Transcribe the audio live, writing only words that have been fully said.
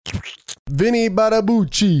Vinny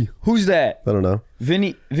Badussy. Who's that? I don't know.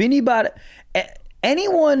 Vinny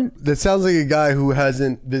anyone? That sounds like a guy who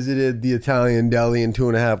hasn't visited the Italian deli in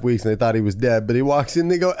 2.5 weeks and they thought he was dead. But he walks in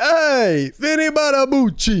and they go, hey, Vinny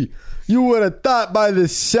Badussy. You would have thought by the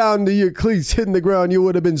sound of your cleats hitting the ground, you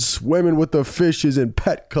would have been swimming with the fishes in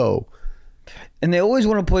Petco. And they always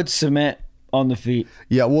want to put cement on the feet.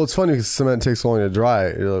 Yeah, well, it's funny because cement takes so long to dry.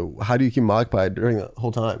 You're like, how do you keep them occupied during the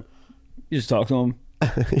whole time? You just talk to them.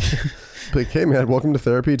 Like, hey, man, welcome to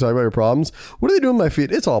therapy. Talk about your problems. What are they doing with my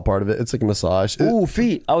feet? It's all part of it. It's like a massage. Ooh,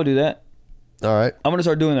 feet. I would do that. All right. I'm going to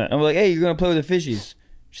start doing that. I'm like, hey, you're going to play with the fishies.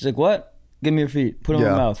 She's like, what? Give me your feet. Put them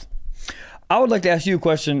in my mouth. I would like to ask you a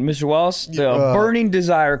question, Mr. Wallace. The burning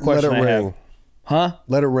desire question let it ring. have. Huh?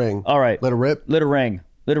 Let it ring. All right. Let it rip. Let it ring.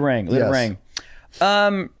 Let it ring. Let it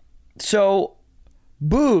ring. So,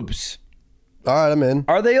 boobs. All right, I'm in.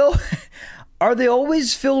 Are they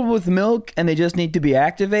always filled with milk and they just need to be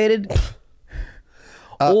activated?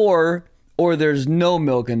 Or there's no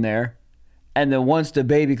milk in there, and then once the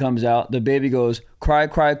baby comes out, the baby goes cry,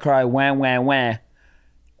 cry, cry, wah, wah, wah,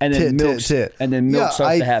 and then milk starts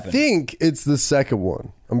to happen. I think it's the second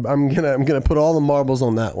one. I'm gonna put all the marbles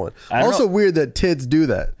on that one. Also weird that tits do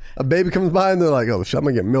that. A baby comes by and they're like, oh shit, I'm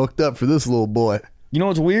gonna get milked up for this little boy. You know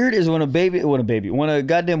what's weird is when a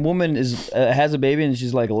goddamn woman has a baby and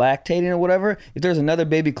she's like lactating or whatever, if there's another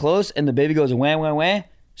baby close and the baby goes wah, wah, wah,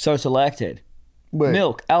 starts to lactate. Wait,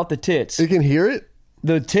 milk out the tits. It can hear it?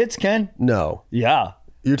 The tits can? No. Yeah.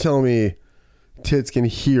 You're telling me tits can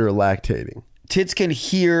hear lactating? Tits can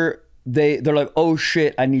hear, they're like, oh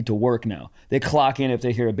shit, I need to work now. They clock in if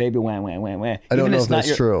they hear a baby wah, wah, wah, wah. I don't know if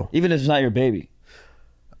that's true. Even if it's not your baby.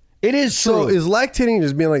 It is true. So is lactating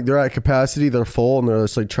just being like they're at capacity, they're full, and they're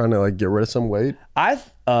just like trying to like get rid of some weight?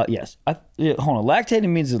 Yes. Hold on. Lactating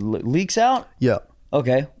means it leaks out? Yeah.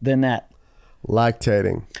 Okay, then that.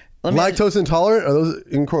 Lactating. Lactose intolerant? Are those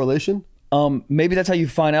in correlation? Maybe that's how you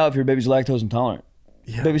find out if your baby's lactose intolerant.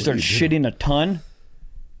 Yeah, baby starts shitting a ton.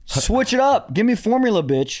 Switch it up. Give me formula,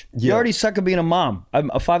 bitch. Yeah. You already suck at being a mom.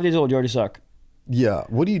 I'm 5 days old. You already suck. Yeah.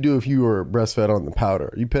 What do you do if you were breastfed on the powder?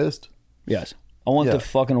 Are you pissed? Yes. I want the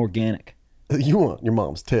fucking organic. You want your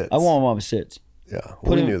mom's tits. I want my mom's tits. Yeah.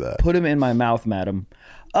 We knew that. Put them in my mouth, madam.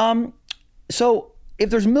 So if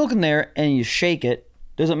there's milk in there and you shake it,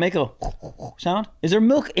 does it make a sound? Is there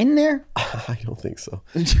milk in there? I don't think so.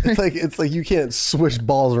 It's like you can't swish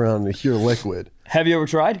balls around and hear liquid. Have you ever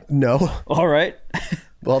tried? No. All right.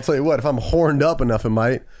 Well, I'll tell you what. If I'm horned up enough, it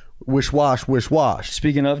might. Wish wash, wish wash.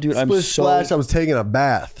 Speaking of, dude, Splash, I was taking a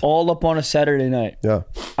bath. All up on a Saturday night. Yeah.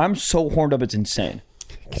 I'm so horned up, it's insane.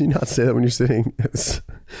 Can you not say that when you're sitting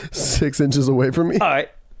 6 inches away from me? All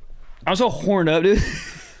right. I'm so horned up, dude.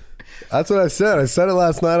 That's what I said. I said it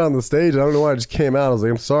last night on the stage. I don't know why it just came out. I was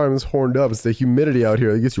like, I'm sorry, I'm just horned up. It's the humidity out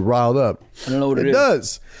here that gets you riled up. I don't know what it is. It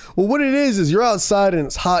does. Well, what it is you're outside and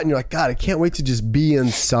it's hot and you're like, God, I can't wait to just be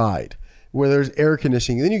inside where there's air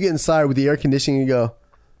conditioning. And then you get inside with the air conditioning and you go,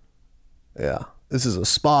 yeah, this is a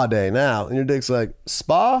spa day now. And your dick's like,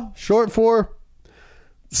 spa? Short for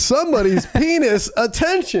somebody's penis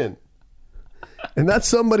attention. And that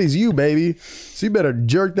somebody's you, baby. So you better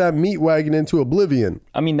jerk that meat wagon into oblivion.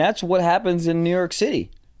 I mean, that's what happens in New York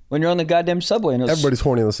City when you're on the goddamn subway. And everybody's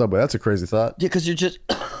horny on the subway. That's a crazy thought. Yeah, because you're just...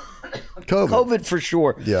 COVID for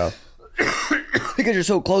sure. Yeah. Because you're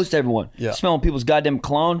so close to everyone. Yeah. Smelling people's goddamn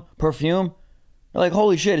cologne, perfume. You're like,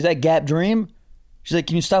 holy shit, is that Gap Dream? She's like,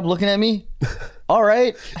 can you stop looking at me? All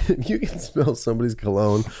right. If you can smell somebody's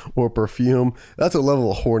cologne or perfume, that's a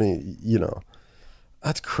level of horny,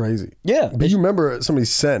 that's crazy. Yeah. But you remember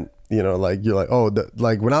somebody's scent, like you're like, oh,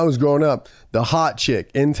 like when I was growing up, the hot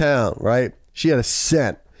chick in town, right? She had a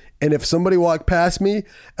scent. And if somebody walked past me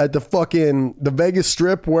at the Vegas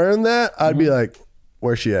Strip wearing that, I'd be like,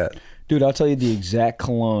 where's she at? Dude, I'll tell you the exact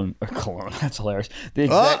cologne. That's hilarious. The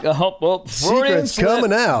exact secret's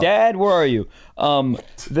coming out. Dad, where are you?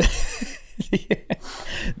 The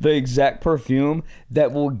exact perfume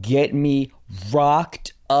that will get me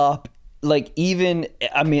rocked up. Like even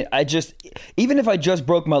if I just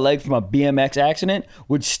broke my leg from a BMX accident,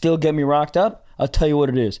 would still get me rocked up. I'll tell you what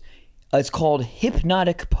it is. It's called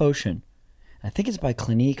Hypnotic Potion. I think it's by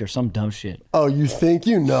Clinique or some dumb shit. Oh, you think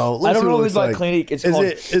you know? I don't know if it's by Clinique. It's called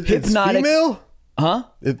Hypnotic. It's female? Huh?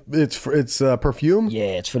 It's perfume? Yeah,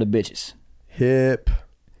 it's for the bitches.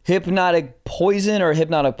 Hypnotic Poison or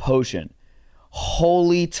Hypnotic Potion.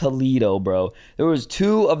 Holy Toledo, bro. There was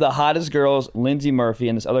two of the hottest girls, Lindsay Murphy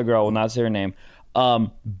and this other girl, I will not say her name,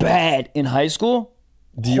 bad in high school.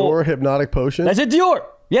 Dior Hypnotic Potion? That's it, Dior.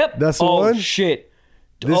 Yep. That's the one? Oh, shit.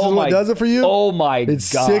 This is what does it for you? Oh my God.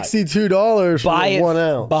 It's $62 for 1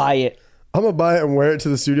 ounce. Buy it. I'm gonna buy it and wear it to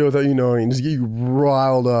the studio without you knowing, and just get you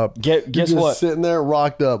riled up. Guess You're just what? Sitting there,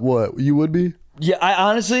 rocked up. What you would be? Yeah, I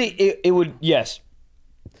honestly, it would. Yes,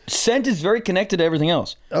 scent is very connected to everything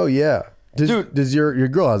else. Oh yeah, Dude. Does your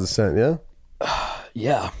girl has a scent? Yeah.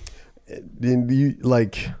 Yeah. And you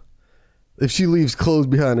like, if she leaves clothes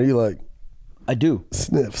behind her, you like I do.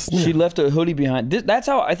 sniff. She left a hoodie behind. That's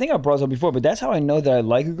how I think I brought this up before, but that's how I know that I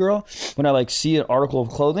like a girl when I like see an article of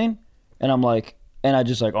clothing, and I'm like, and I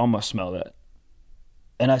just like, oh, I'm gonna smell that.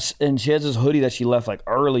 And she has this hoodie that she left like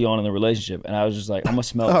early on in the relationship, and I was just like, I'm gonna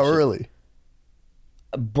smell. How this shit. early?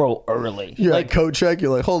 Bro, early. You're like at coat check.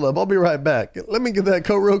 You're like, hold up, I'll be right back. Let me get that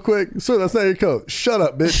coat real quick. Sir, that's not your coat. Shut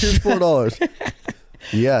up, bitch. Here's $4.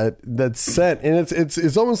 Yeah, that's scent, and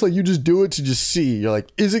it's almost like you just do it to just see. You're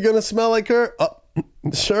like, is it gonna smell like her?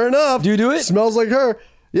 Sure enough. Do you do it? Smells like her.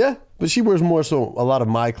 Yeah, but she wears more so a lot of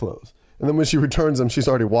my clothes, and then when she returns them, she's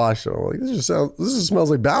already washed them. I'm like, this just smells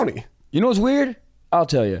like Bounty. You know what's weird? I'll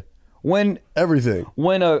tell you. When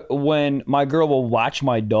my girl will watch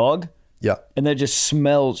my dog. Yeah. And that just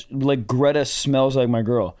smells like Greta smells like my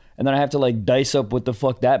girl. And then I have to like dice up what the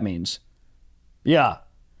fuck that means. Yeah.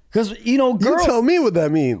 Because, you tell me what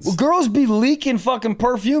that means. Girls be leaking fucking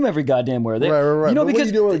perfume every goddamn where. Right. You know, but because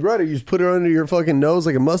what do you do with Greta? You just put her under your fucking nose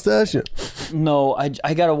like a mustache? Yeah. No,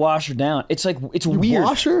 I got to wash her down. It's like, it's weird.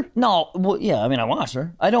 Wash her? No. Well, yeah, I mean, I wash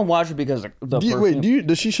her. I don't wash her because of the perfume. Wait,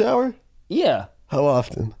 does she shower? Yeah. How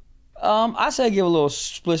often? I say I give a little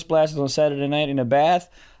split splash on Saturday night in a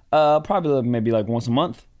bath. Probably maybe like once a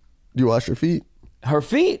month. Do you wash her feet? Her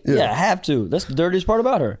feet? Yeah, I have to. That's the dirtiest part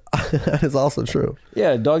about her. That is also true.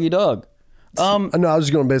 Yeah, doggy dog. No, I was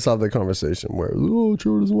just going based off the conversation where,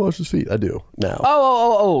 Trevor doesn't wash his feet. I do now.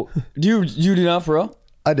 Oh. Do you do not for real?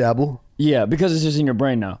 I dabble. Yeah, because it's just in your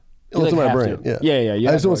brain now. It's in my brain. To. Yeah. Yeah.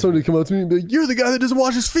 I just want somebody to come up to me and be like, "You're the guy that doesn't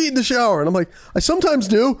wash his feet in the shower," and I'm like, "I sometimes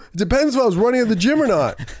do. It depends if I was running at the gym or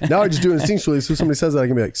not." Now I just do it instinctually. So if somebody says that, I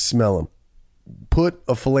can be like, "Smell them." Put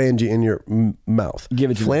a phalange in your mouth.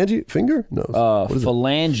 Give it to phalange? Me. Finger? No.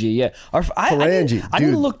 Phalange, yeah. Phalange. I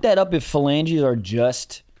need to look that up if phalanges are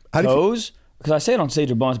just toes. Because I say it on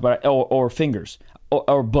stage or bumps, but or fingers.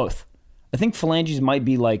 Or both. I think phalanges might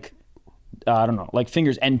be like, I don't know, like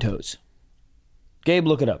fingers and toes. Gabe,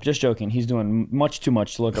 look it up. Just joking. He's doing much too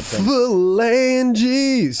much to look up things.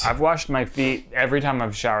 Phalanges. I've washed my feet every time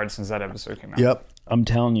I've showered since that episode came out. Yep. I'm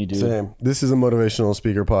telling you, dude. Same. This is a motivational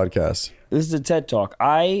speaker podcast. This is a TED Talk.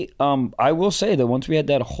 I will say that once we had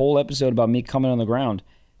that whole episode about me coming on the ground,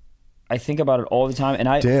 I think about it all the time, and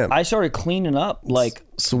I started cleaning up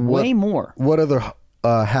way more. What other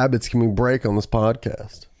habits can we break on this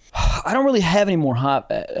podcast? I don't really have any more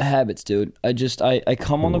habits, dude. I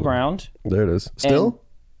come on the ground. There it is. Still?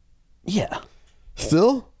 Yeah.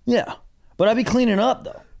 Still? Yeah. But I be cleaning up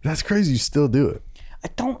though. That's crazy. You still do it. I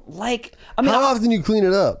don't like. I mean, how often do you clean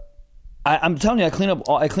it up? I'm telling you, I clean it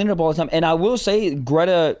up all the time. And I will say,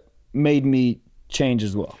 Greta made me change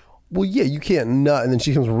as well. Well, yeah, you can't nut, and then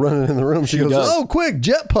she comes running in the room. She goes, does. "Oh, quick,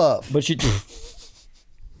 jet puff!" But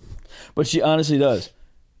she honestly does.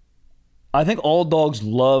 I think all dogs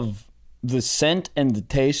love the scent and the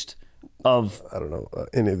taste of. I don't know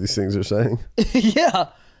any of these things you're saying. Yeah.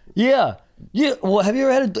 Well, have you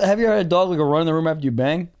ever had a dog like run in the room after you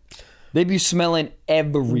bang? They be smelling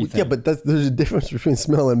everything. Yeah, but there's a difference between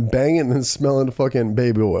smelling banging and smelling fucking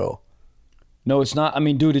baby oil. No, it's not. I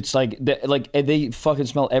mean, dude, it's like they fucking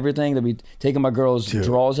smell everything. They be taking my girl's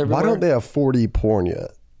drawers everywhere. Why don't they have 4D porn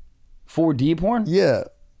yet? 4D porn? Yeah.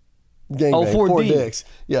 Gangbang, 4D. 4 dicks.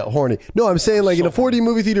 Yeah, horny. No, I'm saying like in a 4D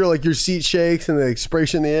movie theater, like your seat shakes and the spray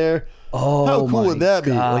in the air. Oh, how cool would that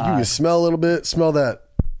be? Like you can smell a little bit, smell that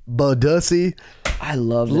Badussy. I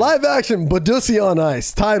love that. Live action Badussy on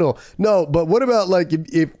ice title. No, but what about like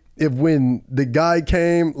if when the guy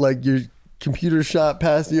came, like your computer shot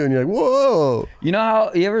past you and you're like, whoa. You know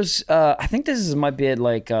how you ever? I think might be at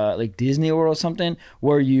like Disney World or something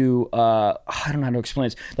where you I don't know how to explain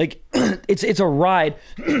this. Like it's a ride.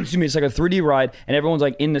 Excuse me. It's like a 3D ride, and everyone's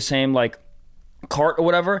like in the same like cart or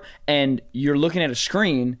whatever, and you're looking at a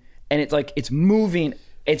screen, and it's like it's moving.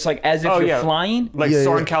 It's like as if you're flying. Like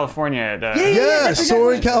Soarin', California.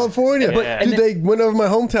 Soarin', California. Dude, they went over my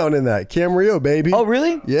hometown in that. Camarillo, baby. Oh,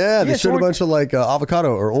 really? Yeah, they showed a bunch of like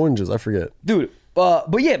avocado or oranges. I forget. Dude, but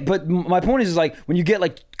my point is like when you get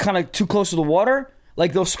like kind of too close to the water,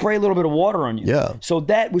 like they'll spray a little bit of water on you. Yeah. So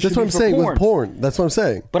that's what I'm saying with porn. That's what I'm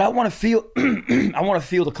saying. But I want to feel, I want to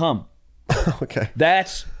feel the cum. Okay.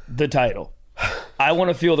 That's the title. I want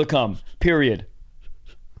to feel the cum. Period.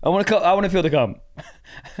 I want to feel the cum.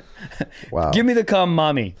 Wow. Give me the cum,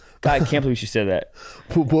 mommy. God, I can't believe she said that.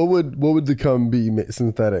 What would the cum be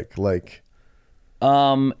synthetic? Like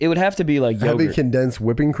It would have to be like Heavy yogurt. condensed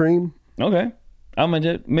whipping cream. Okay. I'm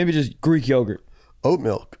gonna maybe just Greek yogurt. Oat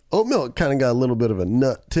milk. Oat milk kind of got a little bit of a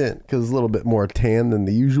nut tint because it's a little bit more tan than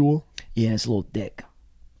the usual. Yeah, it's a little thick.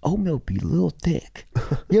 Oat milk be a little thick.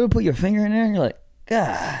 You ever put your finger in there and you're like,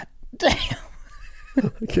 God damn.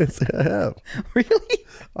 I can't say I have. Really?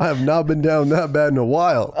 I have not been down that bad in a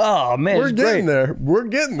while. Oh, man. We're it's getting great. there. We're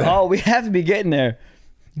getting there. Oh, we have to be getting there.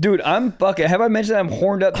 Dude, I'm fucking. Have I mentioned that I'm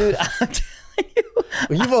horned up, dude? I'm telling you.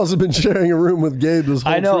 You've also been sharing a room with Gabe this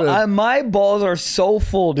whole I know. trip. My balls are so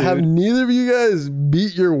full, dude. Have neither of you guys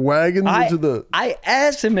beat your wagons into the... I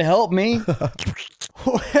asked him to help me.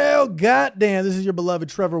 Well, goddamn, this is your beloved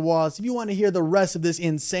Trevor Wallace. If you want to hear the rest of this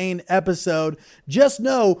insane episode, just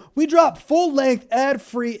know we drop full-length,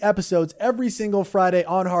 ad-free episodes every single Friday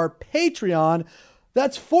on our Patreon.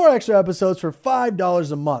 That's 4 extra episodes for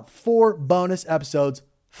 $5 a month. 4 bonus episodes,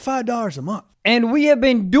 $5 a month. And we have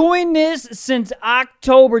been doing this since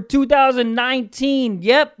October 2019.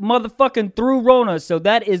 Yep, motherfucking through Rona. So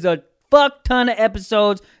that is a fuck ton of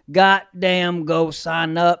episodes. Goddamn, go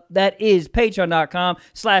sign up. That is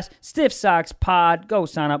patreon.com/stiffsockspod. Go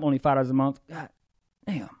sign up, only $5 a month. God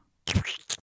damn.